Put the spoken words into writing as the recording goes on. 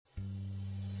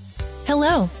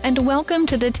Hello, and welcome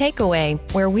to The Takeaway,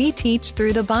 where we teach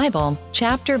through the Bible,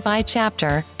 chapter by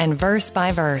chapter and verse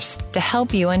by verse, to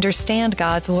help you understand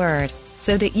God's Word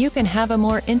so that you can have a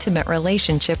more intimate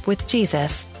relationship with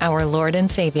Jesus, our Lord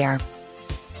and Savior.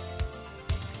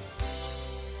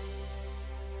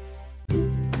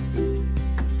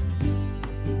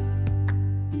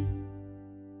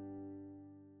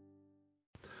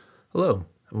 Hello,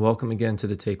 and welcome again to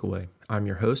The Takeaway. I'm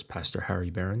your host, Pastor Harry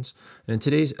Behrens, and in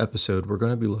today's episode, we're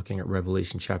going to be looking at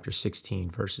Revelation chapter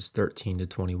 16, verses 13 to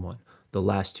 21, the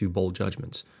last two bowl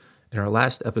judgments. In our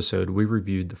last episode, we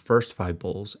reviewed the first 5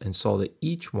 bowls and saw that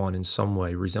each one in some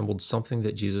way resembled something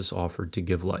that Jesus offered to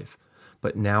give life,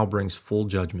 but now brings full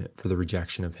judgment for the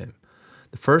rejection of him.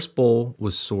 The first bowl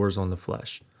was sores on the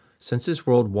flesh. Since this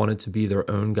world wanted to be their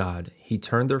own God, he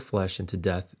turned their flesh into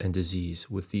death and disease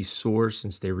with these sores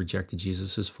since they rejected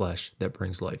Jesus' flesh that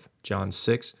brings life. John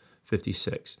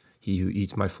 6:56. He who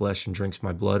eats my flesh and drinks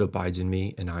my blood abides in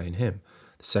me and I in him.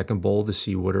 The second bowl, the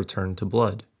sea water turned to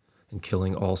blood and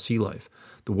killing all sea life.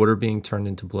 The water being turned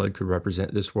into blood could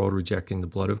represent this world rejecting the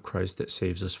blood of Christ that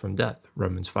saves us from death.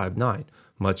 Romans 5:9.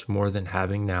 Much more than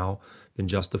having now been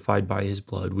justified by his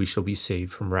blood, we shall be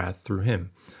saved from wrath through him.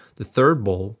 The third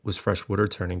bowl was fresh water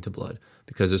turning to blood.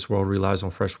 Because this world relies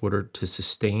on fresh water to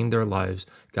sustain their lives,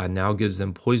 God now gives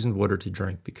them poisoned water to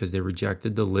drink because they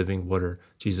rejected the living water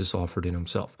Jesus offered in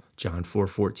himself. John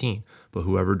 4:14. But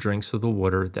whoever drinks of the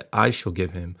water that I shall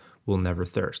give him will never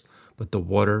thirst. But the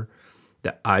water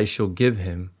that I shall give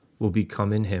him will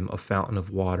become in him a fountain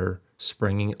of water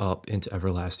springing up into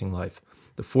everlasting life.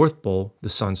 The fourth bowl, the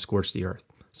sun scorched the earth.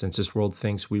 Since this world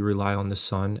thinks we rely on the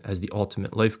sun as the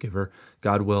ultimate life giver,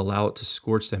 God will allow it to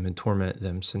scorch them and torment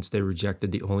them since they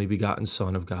rejected the only begotten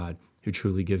Son of God who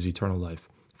truly gives eternal life.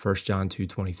 1 John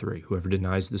 2:23. Whoever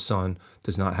denies the Son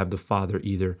does not have the Father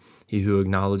either. He who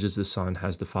acknowledges the Son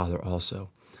has the Father also.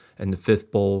 And the fifth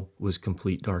bowl was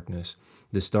complete darkness.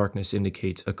 This darkness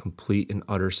indicates a complete and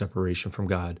utter separation from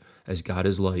God, as God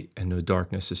is light and no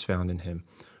darkness is found in him.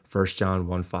 1 John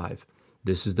 1:5.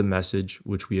 This is the message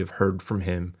which we have heard from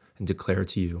him and declare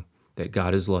to you, that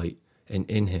God is light, and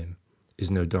in him is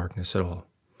no darkness at all.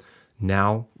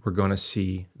 Now we're going to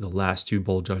see the last two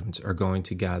bowl judgments are going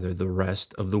to gather the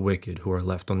rest of the wicked who are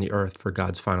left on the earth for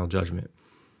God's final judgment.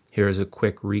 Here is a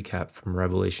quick recap from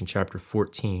Revelation chapter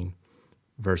 14,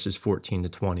 verses 14 to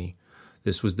 20.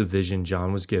 This was the vision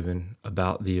John was given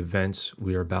about the events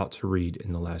we are about to read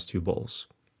in the last two bowls.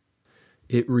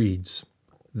 It reads,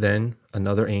 Then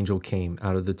another angel came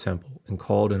out of the temple and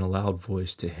called in a loud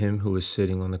voice to him who was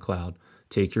sitting on the cloud,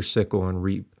 Take your sickle and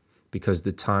reap, because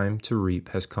the time to reap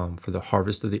has come, for the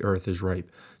harvest of the earth is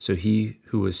ripe. So he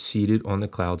who was seated on the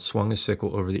cloud swung a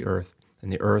sickle over the earth,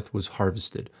 and the earth was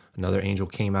harvested. Another angel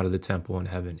came out of the temple in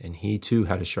heaven, and he too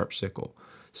had a sharp sickle.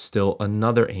 Still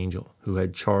another angel, who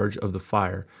had charge of the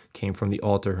fire, came from the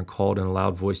altar and called in a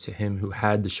loud voice to him who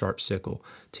had the sharp sickle,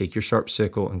 Take your sharp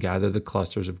sickle and gather the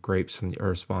clusters of grapes from the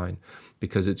earth's vine,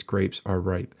 because its grapes are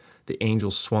ripe. The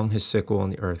angel swung his sickle on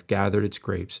the earth, gathered its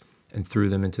grapes, and threw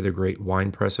them into the great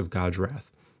winepress of God's wrath.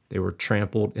 They were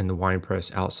trampled in the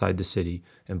winepress outside the city,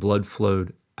 and blood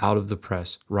flowed out of the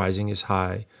press, rising as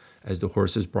high as the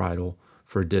horse's bridle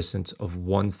for a distance of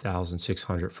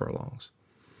 1,600 furlongs.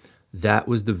 That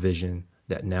was the vision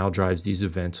that now drives these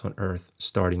events on earth,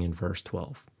 starting in verse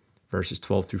 12. Verses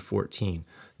 12 through 14.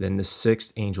 Then the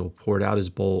sixth angel poured out his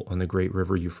bowl on the great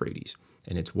river Euphrates,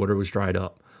 and its water was dried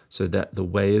up, so that the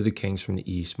way of the kings from the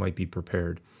east might be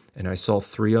prepared. And I saw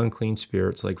 3 unclean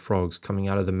spirits like frogs coming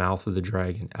out of the mouth of the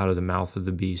dragon, out of the mouth of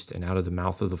the beast, and out of the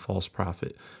mouth of the false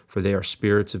prophet. For they are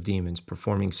spirits of demons,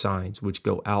 performing signs, which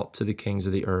go out to the kings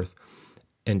of the earth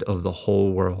and of the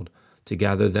whole world, to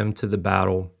gather them to the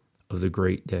battle of the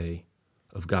great day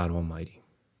of God Almighty.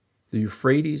 The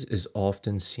Euphrates is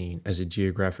often seen as a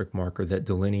geographic marker that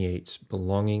delineates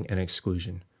belonging and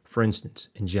exclusion. For instance,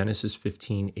 in Genesis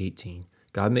 15:18,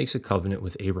 God makes a covenant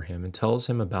with Abraham and tells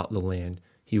him about the land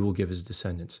he will give his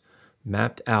descendants,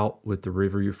 mapped out with the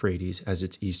river Euphrates as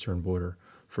its eastern border.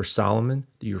 For Solomon,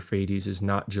 the Euphrates is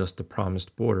not just the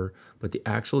promised border, but the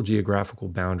actual geographical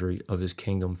boundary of his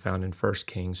kingdom found in 1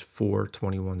 Kings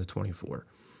 4:21-24.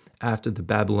 After the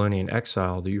Babylonian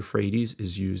exile, the Euphrates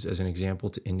is used as an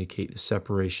example to indicate the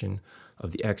separation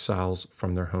of the exiles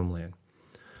from their homeland.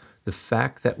 The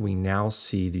fact that we now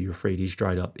see the Euphrates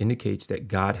dried up indicates that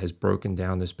God has broken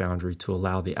down this boundary to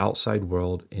allow the outside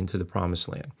world into the promised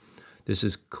land. This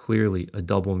is clearly a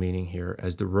double meaning here,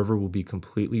 as the river will be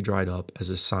completely dried up as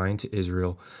a sign to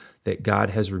Israel that God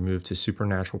has removed his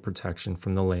supernatural protection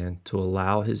from the land to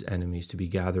allow his enemies to be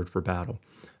gathered for battle.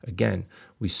 Again,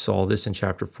 we saw this in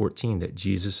chapter 14, that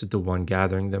Jesus is the one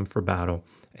gathering them for battle,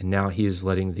 and now he is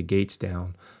letting the gates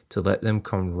down to let them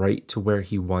come right to where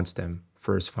he wants them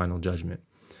for his final judgment.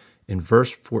 In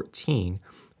verse 14,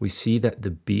 we see that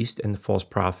the beast and the false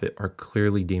prophet are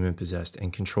clearly demon-possessed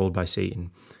and controlled by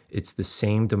Satan. It's the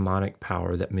same demonic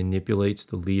power that manipulates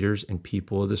the leaders and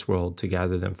people of this world to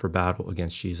gather them for battle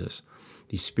against Jesus.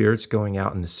 These spirits going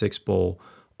out in the sixth bowl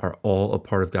are all a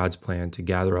part of God's plan to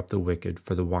gather up the wicked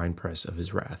for the winepress of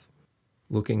his wrath.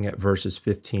 Looking at verses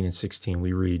 15 and 16,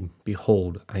 we read,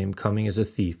 "Behold, I am coming as a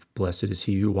thief. Blessed is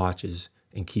he who watches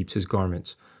and keeps his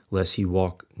garments, lest he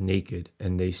walk naked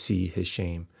and they see his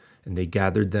shame. And they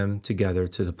gathered them together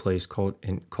to the place called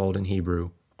in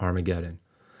Hebrew, Armageddon."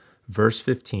 Verse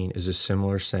 15 is a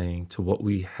similar saying to what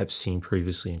we have seen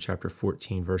previously in chapter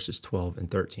 14, verses 12 and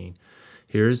 13.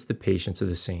 Here is the patience of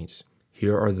the saints.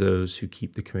 Here are those who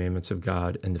keep the commandments of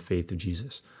God and the faith of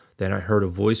Jesus. Then I heard a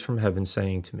voice from heaven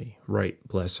saying to me, "Write,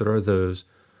 blessed are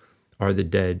the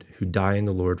dead who die in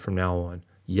the Lord from now on.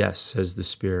 Yes, says the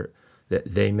Spirit,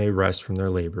 that they may rest from their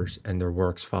labors and their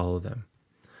works follow them."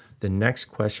 The next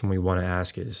question we want to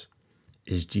ask is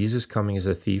Jesus coming as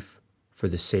a thief for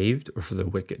the saved or for the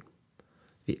wicked?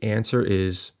 The answer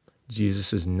is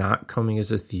Jesus is not coming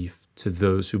as a thief to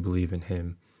those who believe in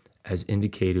him, as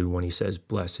indicated when he says,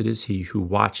 "Blessed is he who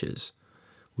watches."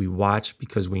 We watch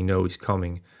because we know he's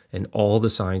coming, and all the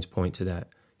signs point to that.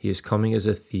 He is coming as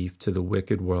a thief to the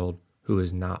wicked world who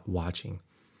is not watching.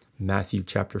 Matthew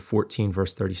chapter 14,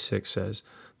 verse 36 says,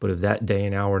 "But of that day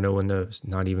and hour no one knows,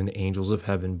 not even the angels of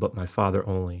heaven, but my Father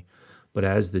only. But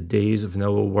as the days of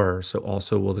Noah were, so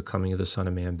also will the coming of the Son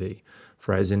of Man be.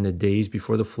 For as in the days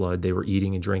before the flood, they were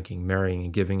eating and drinking, marrying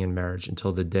and giving in marriage,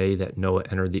 until the day that Noah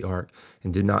entered the ark,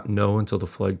 and did not know until the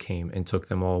flood came and took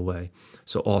them all away.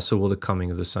 So also will the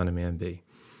coming of the Son of Man be."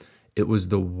 It was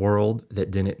the world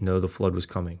that didn't know the flood was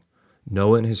coming.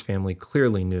 Noah and his family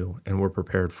clearly knew and were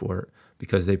prepared for it.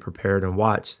 Because they prepared and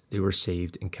watched, they were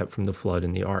saved and kept from the flood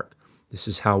in the ark. This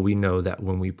is how we know that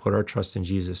when we put our trust in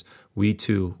Jesus, we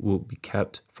too will be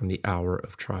kept from the hour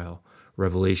of trial.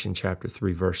 Revelation chapter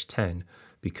 3, verse 10,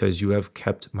 "Because you have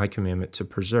kept my commandment to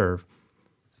preserve,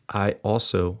 I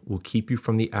also will keep you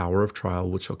from the hour of trial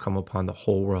which shall come upon the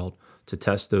whole world to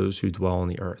test those who dwell on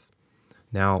the earth."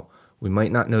 Now, we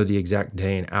might not know the exact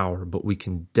day and hour, but we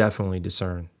can definitely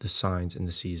discern the signs in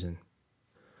the season.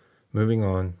 Moving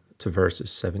on to verses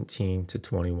 17 to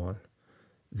 21.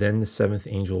 "Then the seventh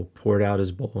angel poured out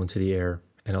his bowl into the air,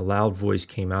 and a loud voice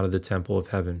came out of the temple of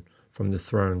heaven from the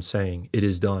throne, saying, 'It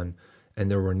is done.' And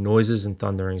there were noises and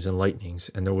thunderings and lightnings,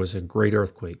 and there was a great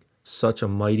earthquake, such a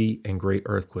mighty and great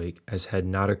earthquake as had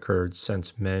not occurred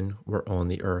since men were on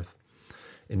the earth."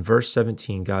 In verse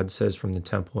 17, God says from the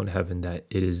temple in heaven that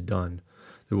it is done.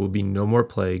 There will be no more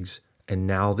plagues, and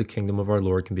now the kingdom of our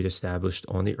Lord can be established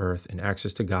on the earth, and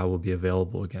access to God will be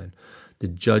available again. The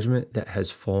judgment that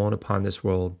has fallen upon this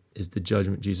world is the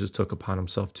judgment Jesus took upon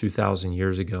himself 2,000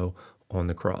 years ago on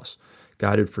the cross.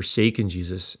 God had forsaken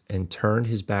Jesus and turned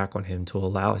his back on him to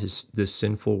allow this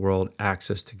sinful world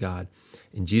access to God.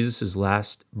 In Jesus'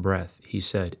 last breath, he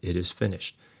said, "It is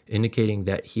finished," indicating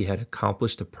that he had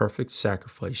accomplished a perfect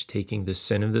sacrifice, taking the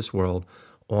sin of this world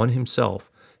on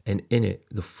himself, and in it,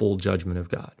 the full judgment of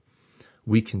God.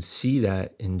 We can see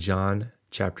that in John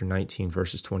chapter 19,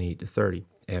 verses 28 to 30.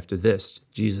 After this,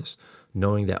 Jesus,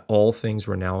 knowing that all things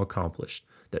were now accomplished,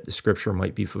 that the scripture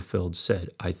might be fulfilled, said,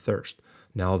 "I thirst."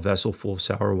 Now a vessel full of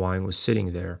sour wine was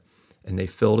sitting there, and they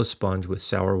filled a sponge with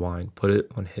sour wine, put it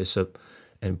on hyssop,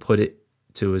 and put it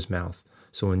to his mouth.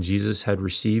 So when Jesus had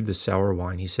received the sour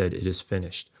wine, he said, "It is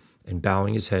finished." And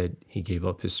bowing his head, he gave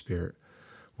up his spirit.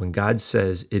 When God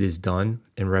says it is done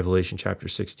in Revelation chapter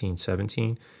 16,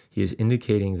 17, he is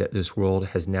indicating that this world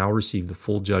has now received the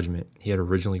full judgment he had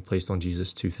originally placed on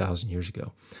Jesus 2,000 years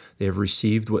ago. They have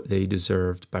received what they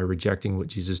deserved by rejecting what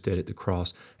Jesus did at the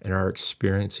cross and are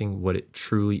experiencing what it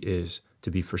truly is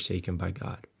to be forsaken by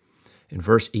God. In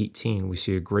verse 18, we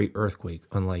see a great earthquake,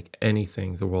 unlike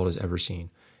anything the world has ever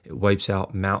seen. It wipes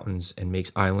out mountains and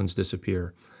makes islands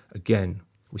disappear. Again,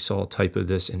 we saw a type of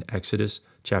this in Exodus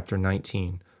chapter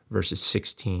 19, verses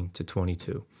 16 to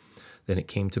 22. Then it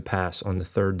came to pass on the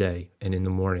third day and in the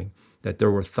morning that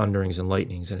there were thunderings and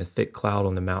lightnings and a thick cloud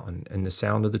on the mountain, and the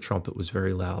sound of the trumpet was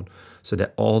very loud, so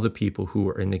that all the people who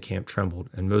were in the camp trembled.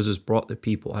 And Moses brought the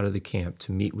people out of the camp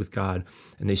to meet with God,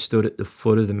 and they stood at the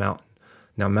foot of the mountain.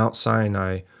 Now Mount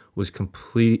Sinai was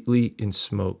completely in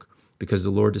smoke, because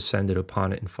the Lord descended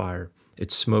upon it in fire.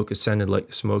 Its smoke ascended like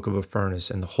the smoke of a furnace,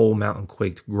 and the whole mountain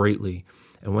quaked greatly.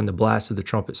 And when the blast of the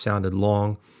trumpet sounded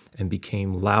long and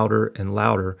became louder and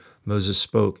louder, Moses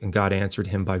spoke, and God answered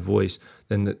him by voice.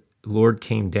 Then the Lord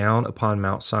came down upon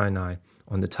Mount Sinai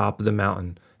on the top of the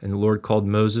mountain, and the Lord called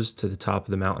Moses to the top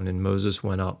of the mountain, and Moses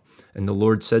went up. And the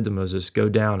Lord said to Moses, "Go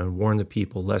down and warn the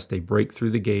people, lest they break through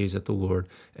the gaze at the Lord,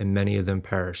 and many of them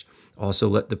perish. Also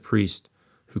let the priests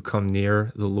who come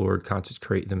near the Lord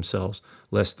consecrate themselves,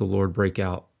 lest the Lord break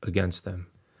out against them."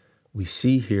 We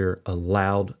see here a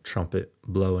loud trumpet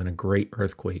blow and a great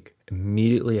earthquake.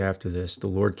 Immediately after this, the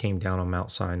Lord came down on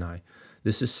Mount Sinai.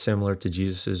 This is similar to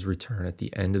Jesus' return at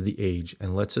the end of the age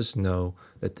and lets us know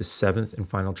that the seventh and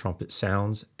final trumpet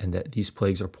sounds and that these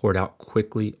plagues are poured out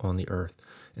quickly on the earth.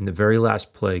 In the very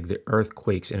last plague, the earth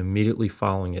quakes, and immediately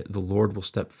following it, the Lord will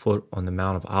step foot on the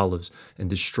Mount of Olives and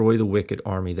destroy the wicked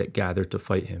army that gathered to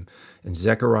fight him. In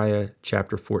Zechariah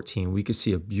chapter 14, we can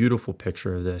see a beautiful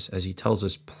picture of this as he tells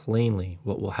us plainly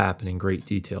what will happen in great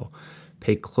detail.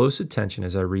 Pay close attention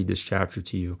as I read this chapter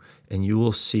to you, and you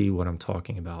will see what I'm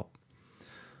talking about.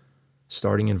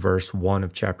 Starting in verse 1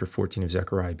 of chapter 14 of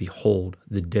Zechariah, "Behold,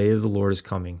 the day of the Lord is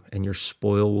coming, and your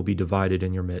spoil will be divided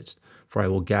in your midst. For I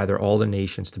will gather all the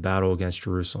nations to battle against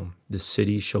Jerusalem. The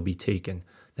city shall be taken,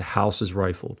 the houses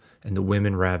rifled, and the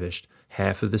women ravished.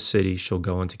 Half of the city shall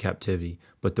go into captivity,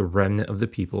 but the remnant of the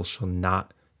people shall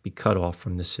not be cut off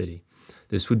from the city."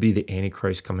 This would be the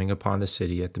Antichrist coming upon the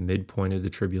city at the midpoint of the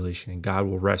tribulation, and God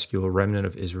will rescue a remnant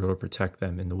of Israel to protect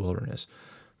them in the wilderness.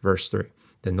 Verse 3,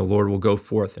 "Then the Lord will go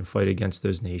forth and fight against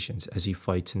those nations as he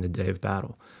fights in the day of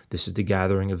battle. This is the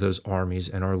gathering of those armies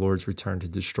and our Lord's return to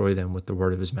destroy them with the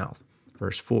word of his mouth."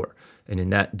 Verse 4, "And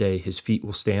in that day his feet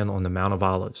will stand on the Mount of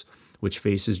Olives, which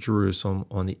faces Jerusalem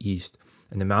on the east.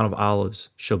 And the Mount of Olives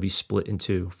shall be split in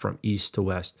two from east to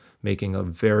west, making a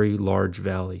very large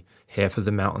valley. Half of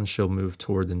the mountain shall move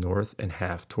toward the north and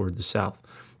half toward the south.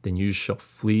 Then you shall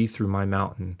flee through my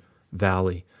mountain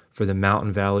valley, for the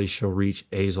mountain valley shall reach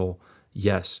Azel.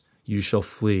 Yes, you shall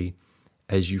flee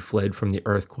as you fled from the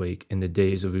earthquake in the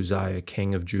days of Uzziah,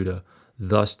 king of Judah.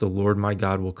 Thus the Lord my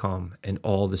God will come, and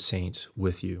all the saints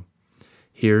with you."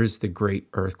 Here is the great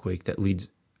earthquake that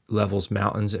levels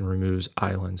mountains and removes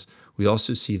islands. We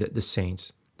also see that the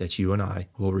saints, that's you and I,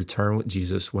 will return with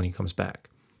Jesus when he comes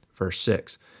back. Verse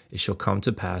 6, "It shall come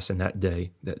to pass in that day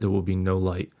that there will be no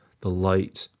light. The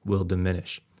lights will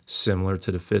diminish," similar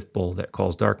to the fifth bowl that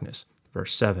caused darkness.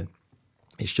 Verse 7,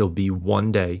 "It shall be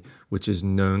one day which is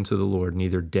known to the Lord,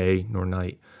 neither day nor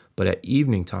night. But at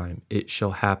evening time it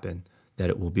shall happen that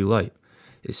it will be light."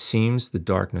 It seems the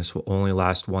darkness will only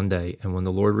last one day, and when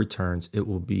the Lord returns, it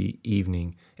will be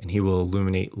evening, and he will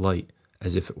illuminate light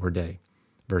as if it were day.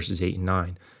 Verses 8 and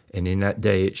 9, "And in that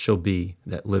day it shall be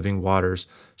that living waters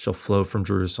shall flow from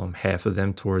Jerusalem, half of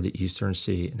them toward the eastern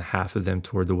sea, and half of them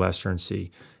toward the western sea.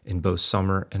 In both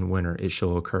summer and winter it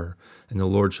shall occur. And the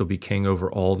Lord shall be king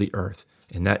over all the earth.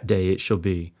 In that day it shall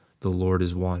be, the Lord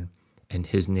is one, and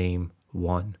his name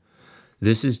one."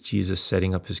 This is Jesus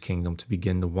setting up his kingdom to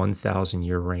begin the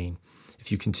 1,000-year reign.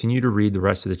 If you continue to read the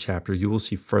rest of the chapter, you will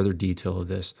see further detail of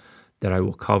this that I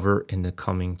will cover in the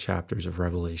coming chapters of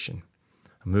Revelation.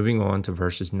 Moving on to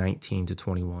verses 19 to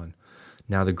 21.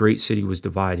 "Now the great city was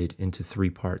divided into 3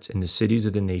 parts, and the cities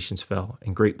of the nations fell,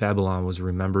 and great Babylon was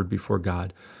remembered before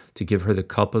God to give her the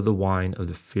cup of the wine of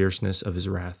the fierceness of his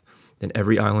wrath. Then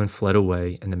every island fled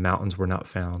away, and the mountains were not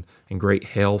found, and great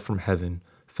hail from heaven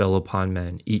fell upon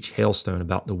men, each hailstone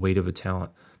about the weight of a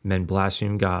talent. Men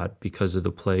blasphemed God because of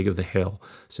the plague of the hail,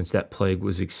 since that plague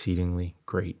was exceedingly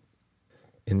great."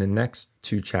 In the next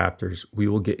 2 chapters, we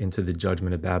will get into the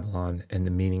judgment of Babylon and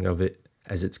the meaning of it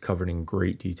as it's covered in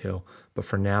great detail. But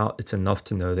for now, it's enough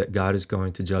to know that God is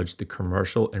going to judge the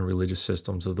commercial and religious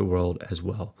systems of the world as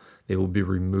well. They will be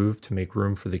removed to make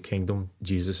room for the kingdom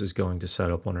Jesus is going to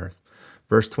set up on earth.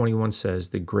 Verse 21 says,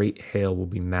 "The great hail will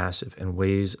be massive and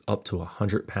weighs up to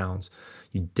 100 pounds.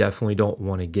 You definitely don't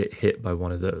want to get hit by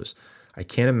one of those. I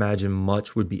can't imagine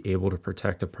much would be able to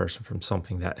protect a person from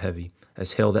something that heavy,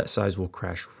 as hail that size will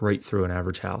crash right through an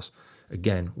average house.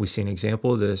 Again, we see an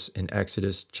example of this in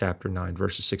Exodus chapter 9,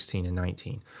 verses 16 and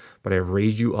 19. "But I have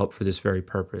raised you up for this very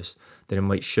purpose, that it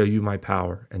might show you my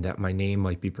power, and that my name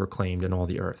might be proclaimed in all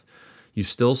the earth. You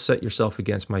still set yourself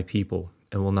against my people,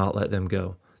 and will not let them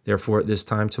go. Therefore, at this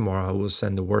time tomorrow, I will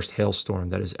send the worst hailstorm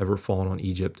that has ever fallen on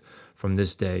Egypt from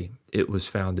this day it was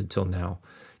founded till now.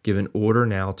 Give an order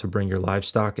now to bring your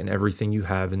livestock and everything you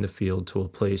have in the field to a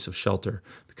place of shelter,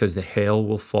 because the hail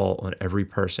will fall on every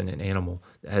person and animal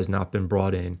that has not been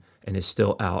brought in and is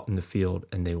still out in the field,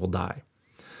 and they will die."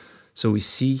 So we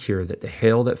see here that the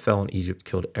hail that fell in Egypt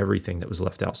killed everything that was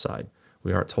left outside.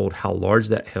 We aren't told how large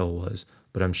that hail was,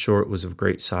 but I'm sure it was of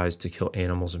great size to kill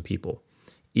animals and people.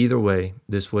 Either way,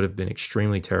 this would have been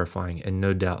extremely terrifying, and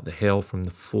no doubt the hail from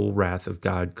the full wrath of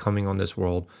God coming on this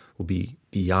world will be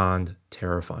beyond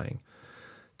terrifying.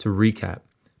 To recap,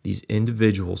 these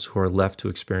individuals who are left to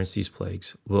experience these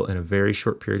plagues will, in a very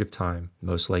short period of time,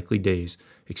 most likely days,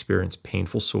 experience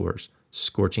painful sores,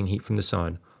 scorching heat from the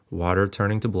sun, water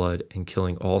turning to blood and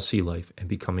killing all sea life and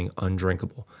becoming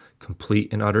undrinkable,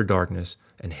 complete and utter darkness,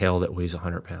 and hail that weighs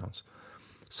 100 pounds.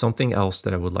 Something else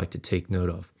that I would like to take note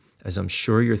of, as I'm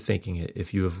sure you're thinking it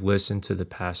if you have listened to the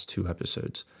past 2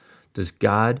 episodes. Does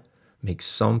God make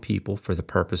some people for the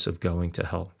purpose of going to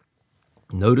hell?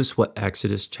 Notice what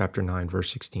Exodus chapter 9,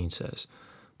 verse 16 says.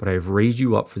 But I have raised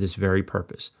you up for this very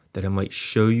purpose, that I might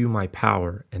show you my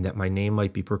power and that my name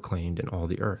might be proclaimed in all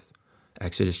the earth.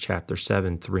 Exodus chapter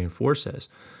 7, 3 and 4 says,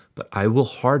 But I will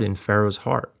harden Pharaoh's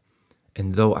heart,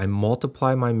 and though I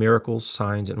multiply my miracles,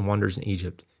 signs, and wonders in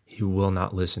Egypt, he will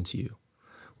not listen to you.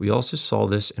 We also saw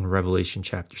this in Revelation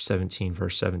chapter 17,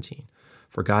 verse 17.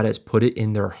 For God has put it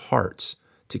in their hearts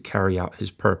to carry out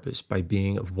his purpose by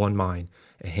being of one mind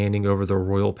and handing over their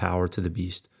royal power to the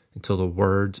beast until the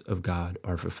words of God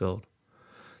are fulfilled.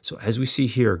 So as we see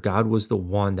here, God was the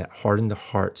one that hardened the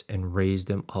hearts and raised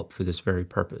them up for this very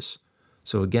purpose.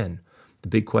 So again, the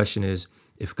big question is,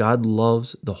 if God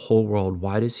loves the whole world,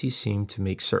 why does he seem to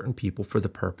make certain people for the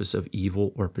purpose of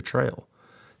evil or betrayal?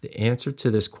 The answer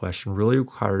to this question really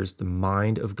requires the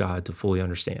mind of God to fully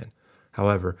understand.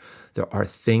 However, there are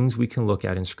things we can look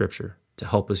at in Scripture to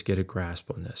help us get a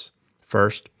grasp on this.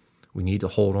 First, we need to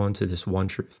hold on to this one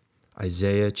truth.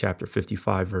 Isaiah chapter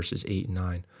 55, verses 8 and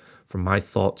 9. For my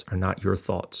thoughts are not your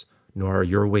thoughts, nor are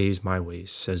your ways my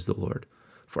ways, says the Lord.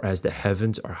 For as the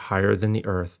heavens are higher than the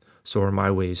earth, so are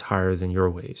my ways higher than your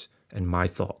ways, and my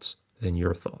thoughts than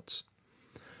your thoughts.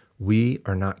 We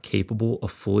are not capable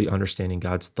of fully understanding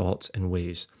God's thoughts and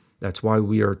ways. That's why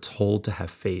we are told to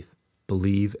have faith,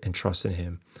 believe, and trust in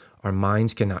him. Our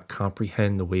minds cannot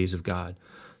comprehend the ways of God.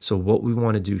 So what we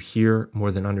want to do here,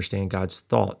 more than understand God's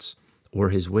thoughts or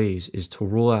his ways, is to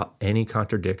rule out any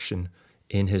contradiction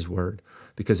in his word,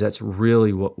 because that's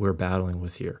really what we're battling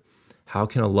with here. How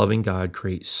can a loving God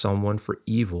create someone for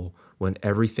evil when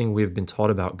everything we have been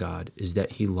taught about God is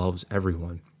that he loves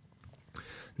everyone?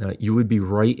 Now, you would be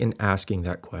right in asking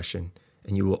that question,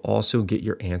 and you will also get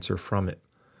your answer from it.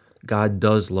 God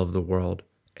does love the world,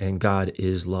 and God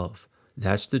is love.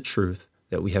 That's the truth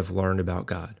that we have learned about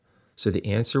God. So the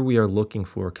answer we are looking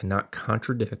for cannot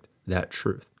contradict that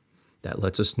truth. That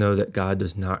lets us know that God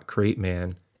does not create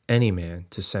man, any man,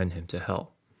 to send him to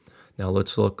hell. Now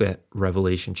let's look at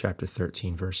Revelation chapter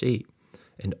 13, verse 8.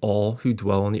 And all who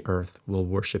dwell on the earth will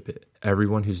worship it,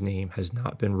 everyone whose name has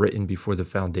not been written before the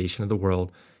foundation of the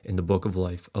world in the book of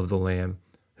life of the Lamb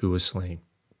who was slain.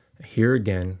 Here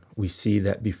again, we see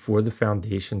that before the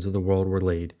foundations of the world were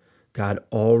laid, God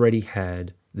already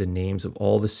had the names of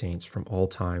all the saints from all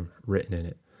time written in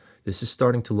it. This is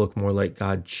starting to look more like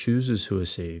God chooses who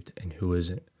is saved and who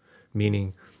isn't,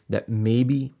 meaning that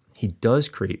maybe he does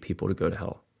create people to go to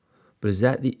hell. But is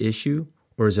that the issue,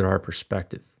 or is it our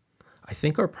perspective? I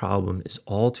think our problem is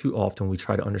all too often we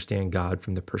try to understand God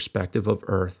from the perspective of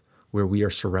earth, where we are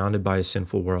surrounded by a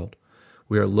sinful world.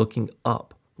 We are looking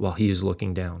up while he is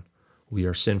looking down. We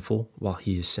are sinful while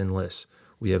he is sinless.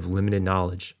 We have limited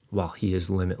knowledge while he is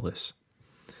limitless.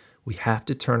 We have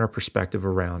to turn our perspective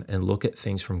around and look at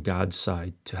things from God's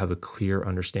side to have a clear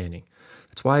understanding.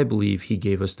 That's why I believe he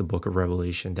gave us the book of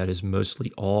Revelation that is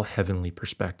mostly all heavenly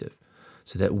perspective,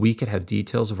 so that we could have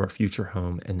details of our future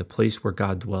home and the place where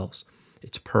God dwells.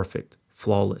 It's perfect,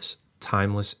 flawless,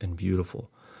 timeless, and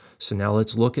beautiful. So now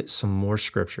let's look at some more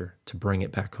scripture to bring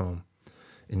it back home.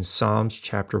 In Psalms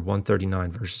chapter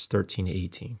 139, verses 13 to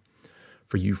 18,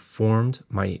 for you formed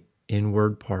my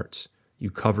inward parts. You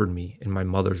covered me in my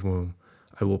mother's womb.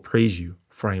 I will praise you,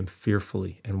 for I am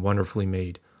fearfully and wonderfully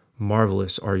made.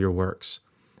 Marvelous are your works,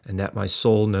 and that my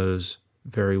soul knows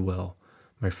very well.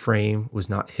 My frame was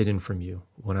not hidden from you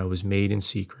when I was made in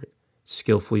secret,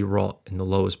 skillfully wrought in the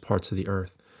lowest parts of the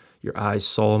earth. Your eyes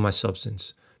saw my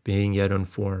substance, being yet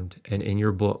unformed, and in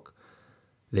your book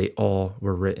they all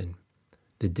were written.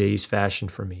 The days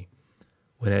fashioned for me,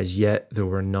 when as yet there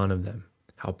were none of them.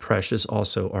 How precious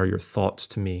also are your thoughts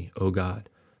to me, O God.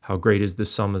 How great is the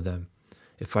sum of them.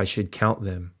 If I should count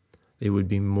them, they would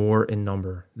be more in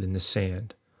number than the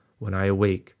sand. When I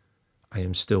awake, I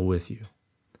am still with you.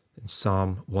 In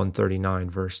Psalm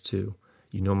 139, verse 2,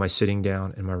 you know my sitting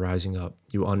down and my rising up.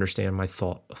 You understand my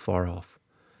thought afar off.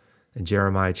 And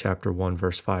Jeremiah chapter 1,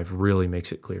 verse 5 really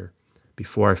makes it clear.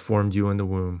 Before I formed you in the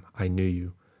womb, I knew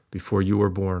you. Before you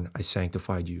were born, I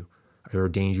sanctified you. I I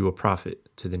ordained you a prophet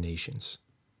to the nations.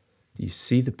 Do you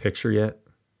see the picture yet?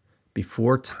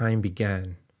 Before time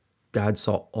began, God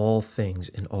saw all things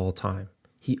in all time.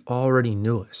 He already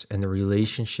knew us and the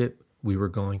relationship we were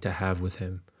going to have with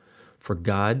him. For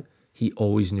God, he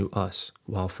always knew us,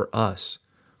 while for us,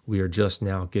 we are just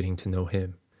now getting to know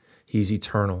him. He's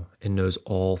eternal and knows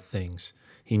all things.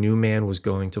 He knew man was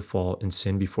going to fall and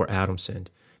sin before Adam sinned.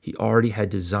 He already had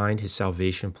designed his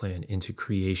salvation plan into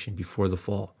creation before the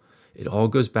fall. It all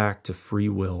goes back to free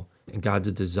will and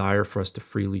God's desire for us to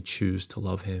freely choose to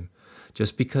love him.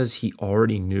 Just because he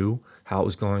already knew how it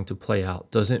was going to play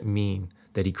out doesn't mean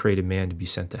that he created man to be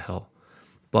sent to hell.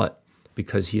 But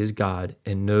because he is God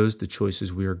and knows the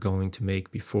choices we are going to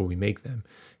make before we make them,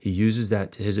 he uses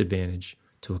that to his advantage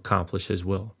to accomplish his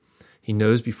will. He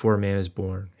knows before a man is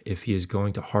born if he is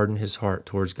going to harden his heart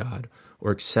towards God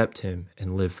or accept him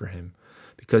and live for him.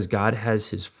 Because God has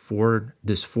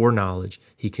this foreknowledge,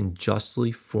 he can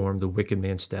justly form the wicked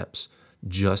man's steps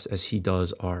just as he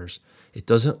does ours. It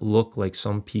doesn't look like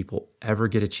some people ever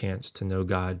get a chance to know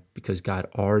God because God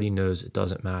already knows it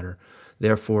doesn't matter.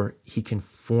 Therefore, he can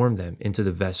form them into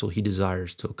the vessel he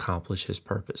desires to accomplish his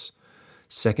purpose.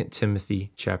 2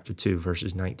 Timothy chapter 2,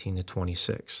 verses 19 to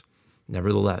 26.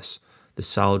 Nevertheless, the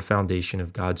solid foundation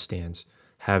of God stands,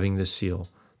 having this seal: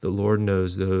 the Lord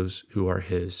knows those who are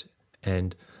his,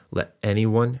 and let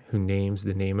anyone who names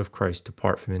the name of Christ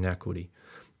depart from iniquity.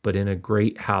 But in a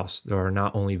great house there are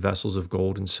not only vessels of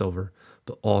gold and silver,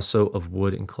 but also of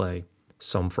wood and clay,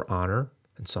 some for honor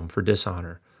and some for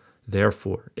dishonor.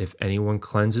 Therefore, if anyone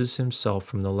cleanses himself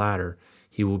from the latter,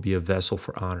 he will be a vessel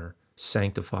for honor,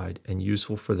 sanctified and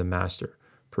useful for the master,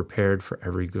 prepared for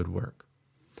every good work.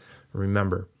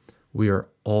 Remember, we are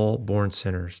all born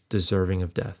sinners, deserving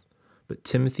of death. But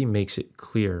Timothy makes it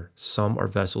clear some are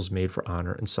vessels made for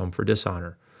honor and some for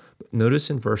dishonor. But notice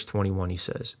in verse 21 he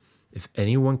says, if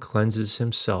anyone cleanses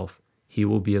himself, he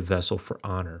will be a vessel for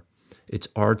honor. It's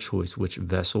our choice which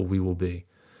vessel we will be.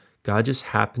 God just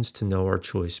happens to know our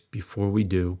choice before we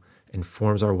do and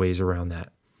forms our ways around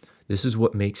that. This is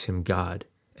what makes him God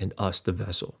and us the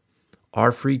vessel.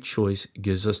 Our free choice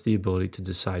gives us the ability to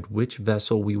decide which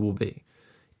vessel we will be.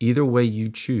 Either way you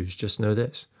choose, just know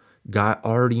this: God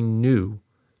already knew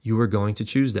you were going to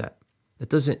choose that. That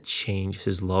doesn't change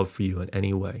his love for you in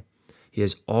any way. He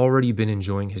has already been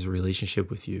enjoying his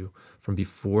relationship with you from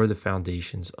before the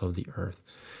foundations of the earth.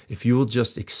 If you will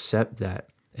just accept that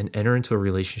and enter into a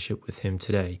relationship with him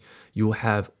today, you will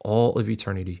have all of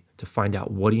eternity to find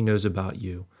out what he knows about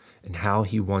you and how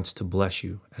he wants to bless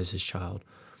you as his child.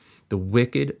 The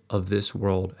wicked of this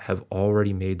world have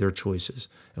already made their choices,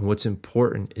 and what's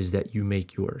important is that you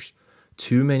make yours.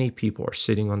 Too many people are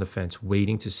sitting on the fence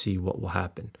waiting to see what will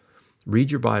happen.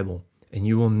 Read your Bible and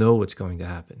you will know what's going to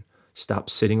happen. Stop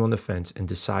sitting on the fence and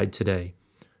decide today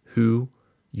who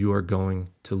you are going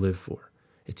to live for.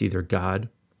 It's either God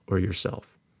or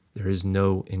yourself. There is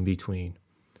no in between.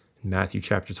 In Matthew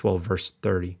chapter 12, verse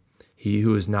 30, he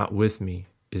who is not with me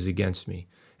is against me,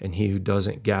 and he who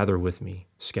doesn't gather with me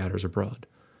scatters abroad.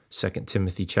 2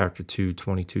 Timothy chapter 2,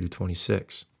 22 to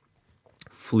 26.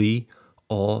 Flee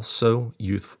also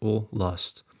youthful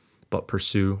lust, but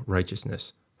pursue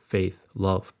righteousness, faith,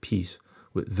 love, peace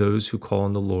with those who call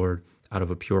on the Lord out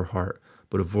of a pure heart,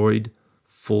 but avoid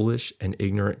foolish and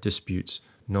ignorant disputes,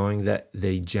 knowing that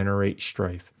they generate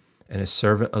strife. And a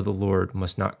servant of the Lord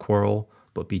must not quarrel,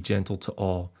 but be gentle to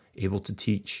all, able to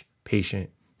teach, patient,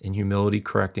 in humility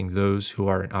correcting those who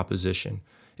are in opposition,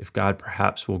 if God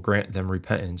perhaps will grant them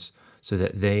repentance, so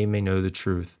that they may know the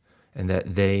truth, and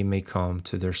that they may come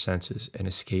to their senses and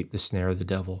escape the snare of the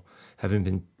devil, having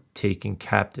been taken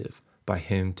captive by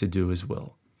him to do his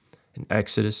will. In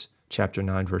Exodus chapter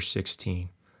 9, verse 16,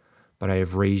 but I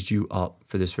have raised you up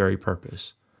for this very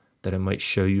purpose, that I might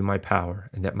show you my power,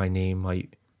 and that my name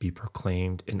might be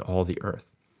proclaimed in all the earth.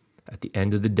 At the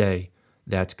end of the day,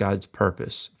 that's God's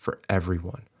purpose for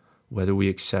everyone. Whether we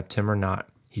accept him or not,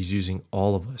 he's using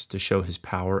all of us to show his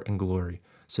power and glory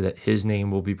so that his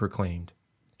name will be proclaimed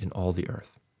in all the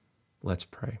earth. Let's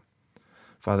pray.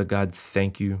 Father God,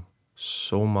 thank you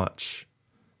so much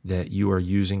that you are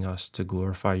using us to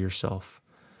glorify yourself,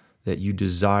 that you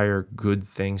desire good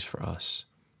things for us,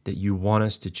 that you want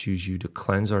us to choose you, to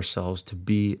cleanse ourselves, to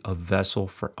be a vessel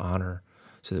for honor,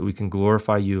 so that we can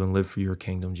glorify you and live for your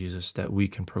kingdom, Jesus, that we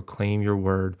can proclaim your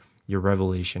word, your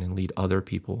revelation, and lead other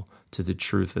people to the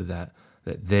truth of that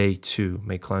they too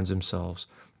may cleanse themselves,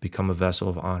 become a vessel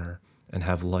of honor, and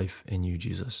have life in you,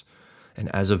 Jesus.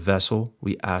 And as a vessel,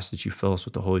 we ask that you fill us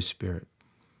with the Holy Spirit,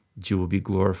 that you will be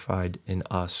glorified in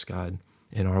us, God,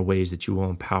 in our ways, that you will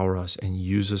empower us and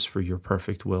use us for your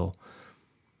perfect will.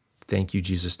 Thank you,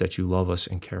 Jesus, that you love us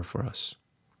and care for us.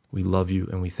 We love you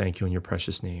and we thank you in your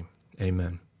precious name.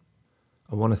 Amen.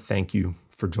 I want to thank you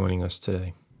for joining us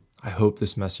today. I hope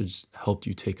this message helped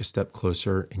you take a step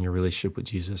closer in your relationship with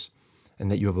Jesus and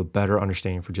that you have a better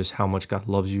understanding for just how much God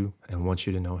loves you and wants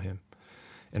you to know him.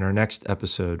 In our next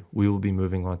episode, we will be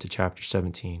moving on to chapter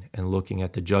 17 and looking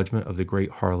at the judgment of the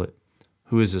great harlot.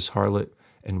 Who is this harlot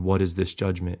and what is this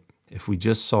judgment? If we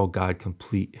just saw God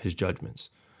complete his judgments.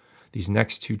 These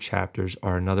next 2 chapters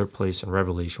are another place in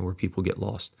Revelation where people get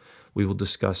lost. We will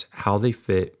discuss how they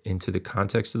fit into the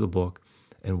context of the book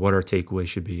and what our takeaway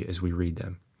should be as we read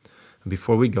them. And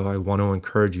before we go, I want to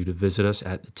encourage you to visit us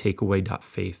at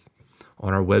thetakeaway.faith.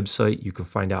 On our website, you can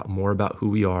find out more about who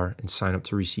we are and sign up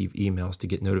to receive emails to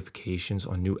get notifications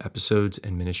on new episodes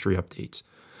and ministry updates.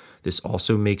 This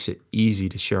also makes it easy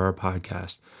to share our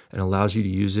podcast and allows you to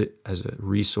use it as a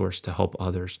resource to help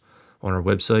others. On our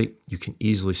website, you can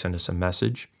easily send us a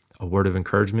message, a word of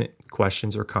encouragement,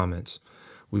 questions, or comments.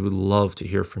 We would love to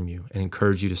hear from you and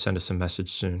encourage you to send us a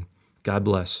message soon. God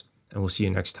bless, and we'll see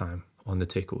you next time on The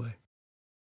Takeaway.